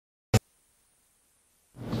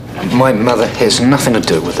My mother has nothing to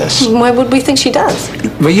do with this. Why would we think she does?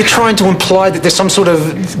 Well, you're trying to imply that there's some sort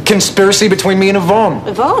of conspiracy between me and Yvonne.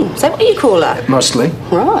 Yvonne? Is that what you call her? Mostly.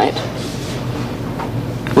 Right.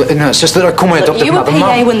 Well, no, it's just that I call my adopted You were mother PA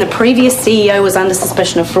Mum. when the previous CEO was under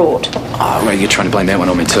suspicion of fraud. Oh, well, you're trying to blame that one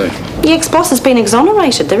on me too. The ex-boss has been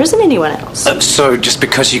exonerated. There isn't anyone else. So just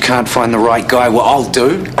because you can't find the right guy, well, I'll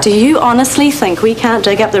do? Do you honestly think we can't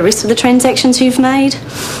dig up the rest of the transactions you've made?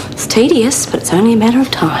 It's tedious, but it's only a matter of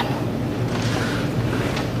time.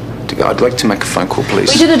 I'd like to make a phone call,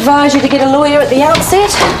 please. We did advise you to get a lawyer at the outset.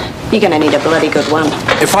 You're going to need a bloody good one.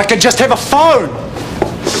 If I could just have a phone!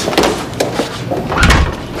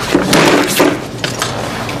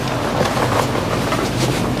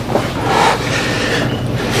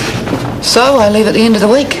 So I leave at the end of the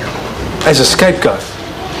week. As a scapegoat.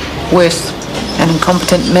 Worse, an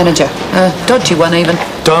incompetent manager. A dodgy one, even.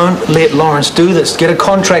 Don't let Lawrence do this. Get a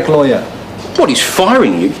contract lawyer. What, he's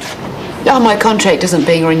firing you? Oh, my contract isn't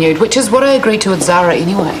being renewed, which is what I agreed to with Zara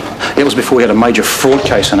anyway. That was before we had a major fraud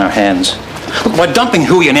case on our hands. Look, by dumping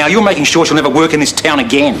Huya now, you're making sure she'll never work in this town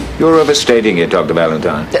again. You're overstating it, Dr.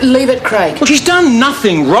 Valentine. Leave it, Craig. Well, she's done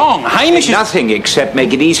nothing wrong. Hamish is... Nothing except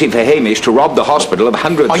make it easy for Hamish to rob the hospital of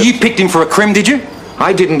hundreds Oh, you picked him for a crim, did you?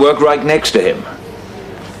 I didn't work right next to him.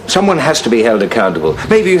 Someone has to be held accountable.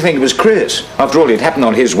 Maybe you think it was Chris. After all, it happened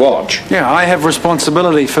on his watch. Yeah, I have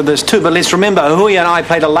responsibility for this too, but let's remember, Huya and I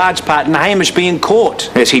played a large part in Hamish being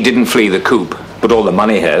caught. Yes, he didn't flee the coop, but all the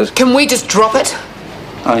money has. Can we just drop it?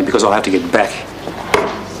 Only because I'll have to get back.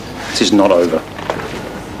 This is not over.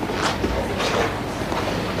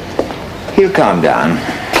 He'll calm down.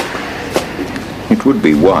 It would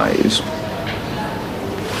be wise.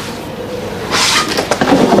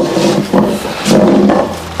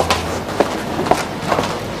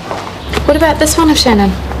 What about this one of Shannon?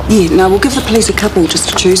 Yeah, no, we'll give the police a couple just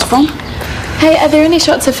to choose from. Hey, are there any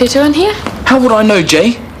shots of Fetu in here? How would I know,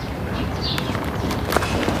 Jay?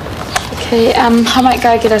 Okay, I might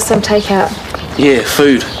go get us some takeout. Yeah,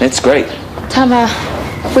 food. That's great. Tama,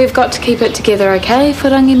 we've got to keep it together, okay? For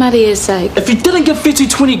Rangi Maria's sake. If you didn't give Fetu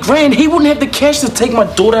 20 grand, he wouldn't have the cash to take my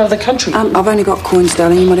daughter out of the country. I've only got coins,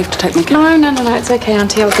 darling. You might have to take my cash. No, it's okay,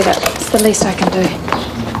 Auntie. I'll get it. It's the least I can do.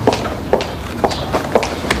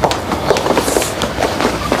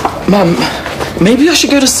 Mum, maybe I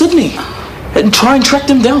should go to Sydney and try and track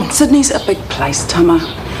them down. Sydney's a big place, Tama.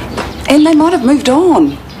 And they might have moved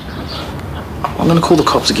on. I'm going to call the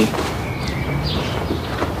cops again.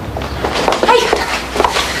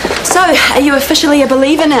 So, are you officially a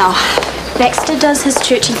believer now? Baxter does his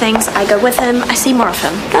churchy things, I go with him, I see more of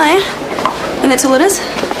him. Oh yeah? And that's all it is?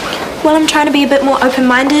 Well, I'm trying to be a bit more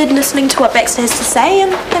open-minded, listening to what Baxter has to say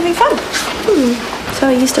and having fun. So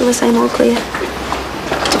are you still the same old Claire?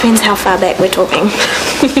 Depends how far back we're talking.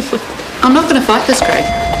 I'm not going to fight this, Craig.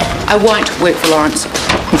 I won't work for Lawrence.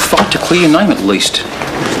 Well, fight to clear your name at least.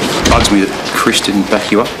 Bugs me that Chris didn't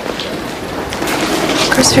back you up.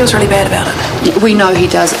 Chris feels really bad about it. We know he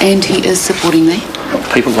does, and he is supporting me.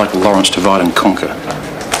 Well, people like Lawrence divide and conquer.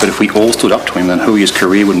 But if we all stood up to him, then Huya's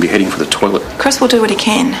career wouldn't be heading for the toilet. Chris will do what he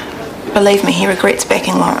can. Believe me, he regrets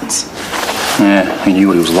backing Lawrence. Yeah, he knew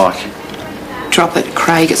what he was like. Drop it,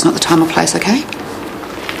 Craig. It's not the time or place, okay?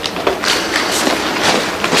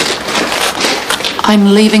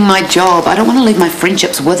 I'm leaving my job. I don't want to leave my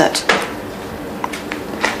friendships with it.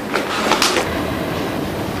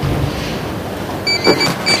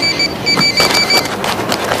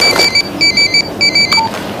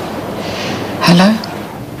 Hello?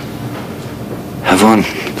 Yvonne,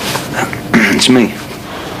 it's me.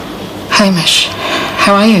 Hamish,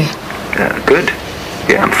 how are you? Good.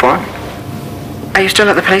 Yeah, I'm fine. Are you still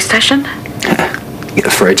at the police station? You're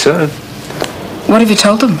afraid so? What have you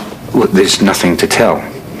told them? Well, there's nothing to tell,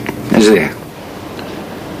 is there?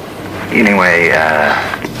 Anyway,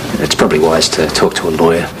 it's probably wise to talk to a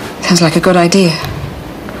lawyer. Sounds like a good idea.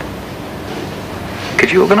 Could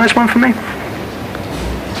you organise one for me?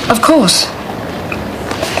 Of course.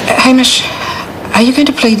 Hamish, are you going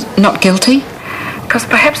to plead not guilty? Because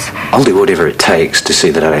perhaps... I'll do whatever it takes to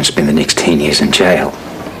see that I don't spend the next 10 years in jail.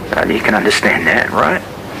 You can understand that, right?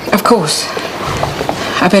 Of course.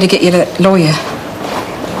 I better get you that lawyer.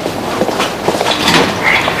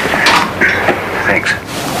 Thanks.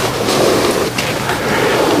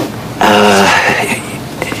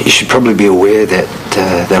 You should probably be aware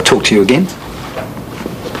that they'll talk to you again.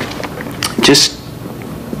 Just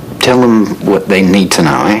tell them what they need to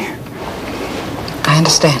know, eh? I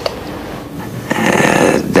understand.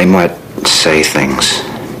 They might say things,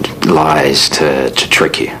 lies to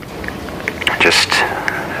trick you. Just,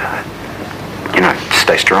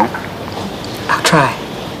 stay strong. I'll try.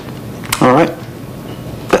 All right.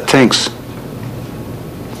 But Thanks.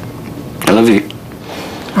 I love you.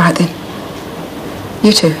 All right, then.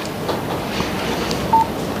 You too.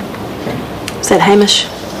 Is that Hamish?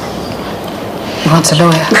 He wants a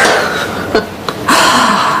lawyer.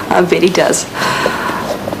 I bet he does.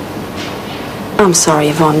 I'm sorry,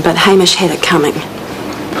 Yvonne, but Hamish had it coming.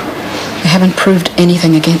 They haven't proved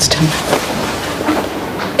anything against him.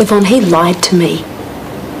 Yvonne, he lied to me.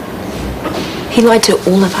 He lied to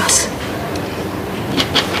all of us.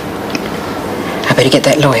 I better get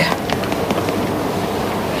that lawyer.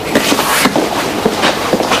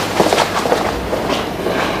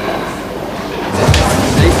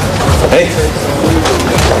 Hey.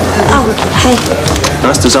 Oh, hey.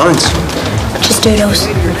 Nice designs. Just doodles.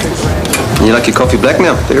 You like your coffee black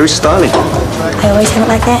now? Very stylish. I always have it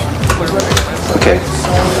like that. Okay.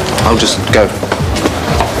 I'll just go.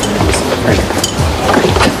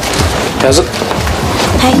 How's it?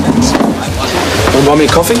 Hey, Want to buy me a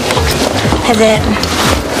coffee? have that.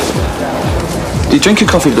 Do you drink your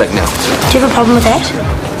coffee black now? Do you have a problem with that?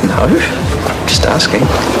 No. Just asking.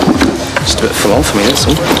 Just a bit full on for me, that's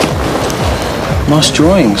all. Nice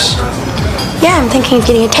drawings. Yeah, I'm thinking of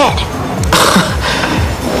getting a tat.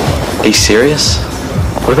 Are you serious?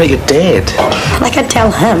 What about your dad? Like I'd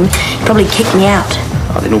tell him, he'd probably kick me out.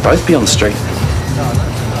 Oh, then we'll both be on the street.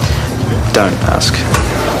 Don't ask.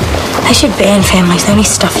 They should ban families, they only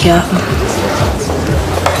stuff you up.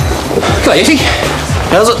 Hello, Effie.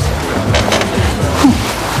 How's it?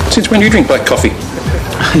 Since when do you drink black coffee?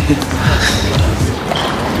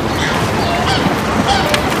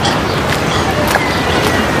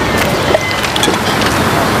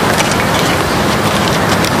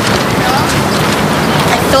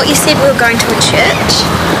 I thought you said we were going to a church.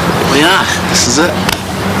 We are. This is it.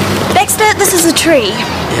 Baxter, this is a tree.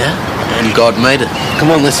 Yeah? And God made it.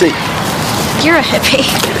 Come on, let's see. You're a hippie.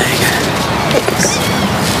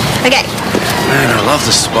 Okay. Man, I love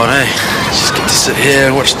this spot, eh? Just get to sit here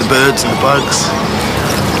and watch the birds and the bugs.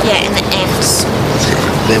 Yeah, and the ants.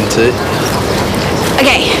 Them too.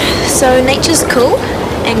 Okay, so nature's cool,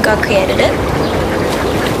 and God created it.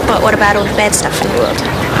 But what about all the bad stuff in the world?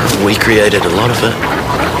 We created a lot of it.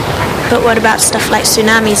 But what about stuff like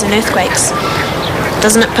tsunamis and earthquakes?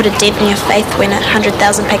 Doesn't it put a dent in your faith when 100,000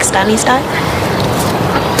 Pakistanis die?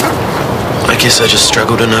 I guess I just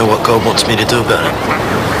struggle to know what God wants me to do about it.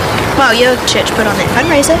 Well, your church put on that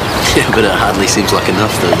fundraiser. Yeah, but it hardly seems like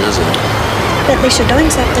enough though, does it? But at least you're doing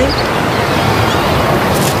something.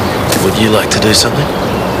 Would you like to do something?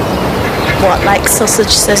 What, like sausage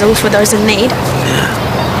sizzle for those in need?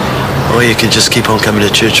 Yeah. Or you could just keep on coming to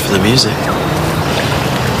church for the music.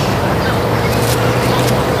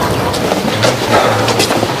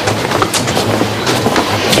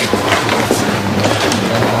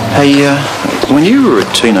 Hey, when you were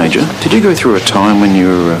a teenager, did you go through a time when you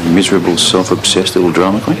were a miserable, self-obsessed little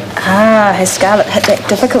drama queen? Ah, has Scarlett hit that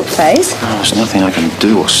difficult phase? Oh, there's nothing I can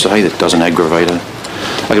do or say that doesn't aggravate her.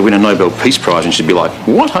 I could win a Nobel Peace Prize and she'd be like,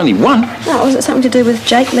 what, only one? Oh, was it something to do with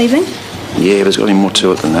Jake leaving? Yeah, but there's got any more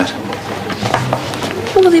to it than that.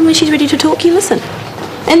 Well, then when she's ready to talk, you listen.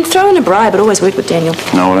 And throw in a bribe, it always worked with Daniel.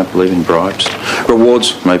 No, I don't believe in bribes.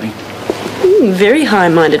 Rewards, maybe. Very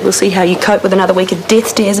high-minded. We'll see how you cope with another week of death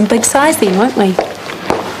stares and big size then, won't we?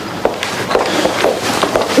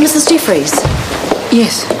 Mrs. Jeffries.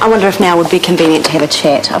 Yes? I wonder if now would be convenient to have a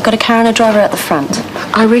chat. I've got a car and a driver out the front.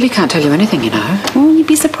 I really can't tell you anything, you know. Well, you'd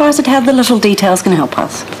be surprised at how the little details can help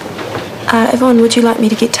us. Yvonne, would you like me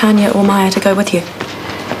to get Tanya or Maya to go with you?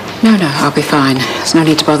 No, I'll be fine. There's no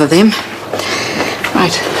need to bother them.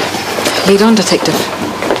 Right. Lead on, detective.